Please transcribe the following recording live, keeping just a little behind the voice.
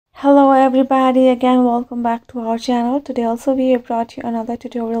Hello everybody, again welcome back to our channel. Today also we have brought you another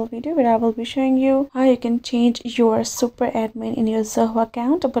tutorial video where I will be showing you how you can change your super admin in your Zoho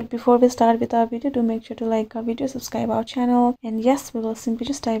account. But before we start with our video, do make sure to like our video, subscribe our channel, and yes, we will simply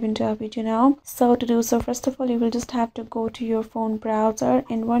just dive into our video now. So to do so, first of all, you will just have to go to your phone browser,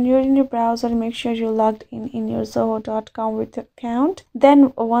 and when you're in your browser, make sure you're logged in your zoho.com with your account.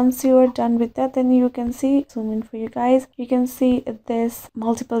 Then once you are done with that, then you can see, zoom in for you guys, you can see this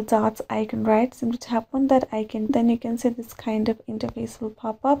multiple dots icon, right? Simply tap on that icon, then you can see this kind of interface will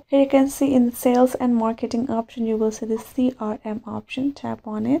pop up. Here you can see in the sales and marketing option, you will see the CRM option. Tap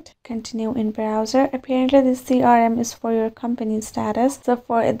on it, continue in browser. Apparently this CRM is for your company status, so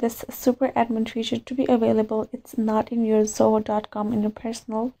for this super admin feature to be available, it's not in your zoho.com, in your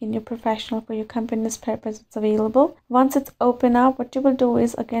personal, in your professional, for your company's purpose it's available. Once it's open up, what you will do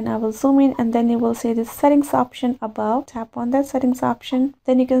is, again I will zoom in, and then you will see this settings option above. Tap on that settings option,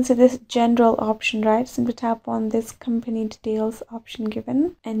 then you can see this general option, right? Simply tap on this company details option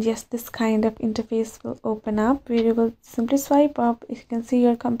given, and yes, this kind of interface will open up where you will simply swipe up. You can see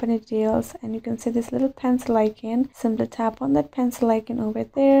your company details, and you can see this little pencil icon. Simply tap on that pencil icon over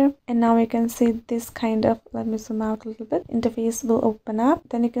there, and now you can see this kind of, let me zoom out a little bit, interface will open up.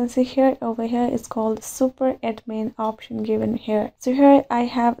 Then you can see here, over here is called super admin option given here. So here I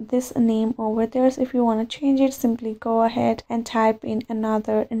have this name over there, so if you want to change it, simply go ahead and type in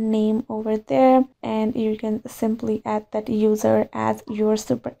another name over there, and you can simply add that user as your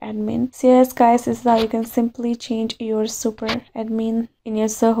super admin. So yes guys, this is how you can simply change your super admin in your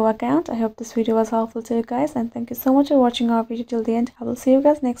Zoho account. I hope this video was helpful to you guys, and thank you so much for watching our video till the end. I will see you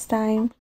guys next time.